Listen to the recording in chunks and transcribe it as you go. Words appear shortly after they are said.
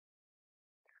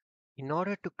In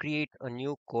order to create a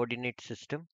new coordinate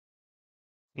system,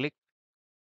 click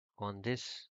on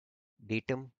this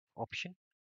datum option.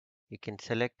 You can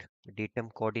select the datum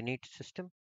coordinate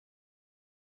system.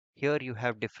 Here you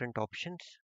have different options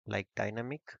like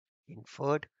dynamic,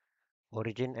 inferred,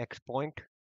 origin x point,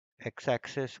 x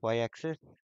axis, y axis,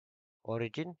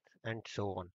 origin, and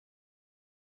so on.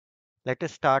 Let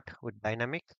us start with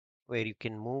dynamic, where you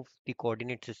can move the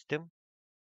coordinate system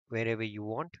wherever you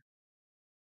want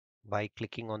by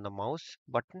clicking on the mouse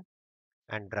button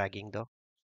and dragging the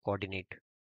coordinate.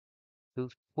 To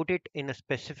put it in a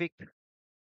specific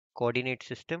coordinate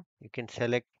system, you can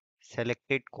select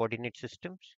selected coordinate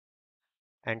systems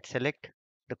and select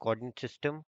the coordinate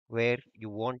system where you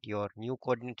want your new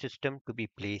coordinate system to be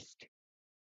placed.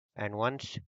 And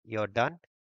once you're done,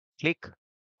 click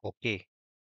OK.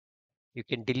 You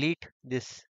can delete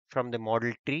this from the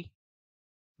model tree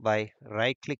by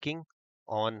right clicking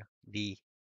on the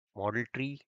model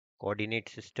tree coordinate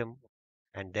system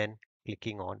and then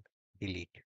clicking on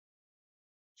delete.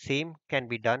 Same can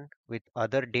be done with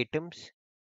other datums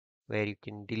where you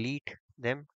can delete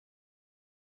them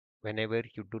whenever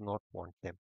you do not want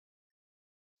them.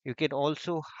 You can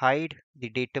also hide the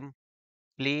datum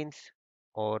planes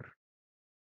or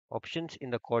options in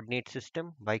the coordinate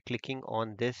system by clicking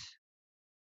on this.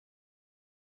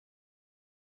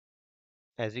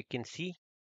 As you can see,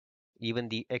 even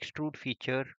the extrude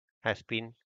feature has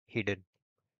been hidden.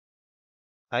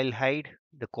 I'll hide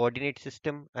the coordinate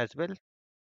system as well,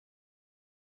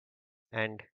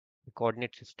 and the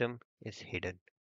coordinate system is hidden.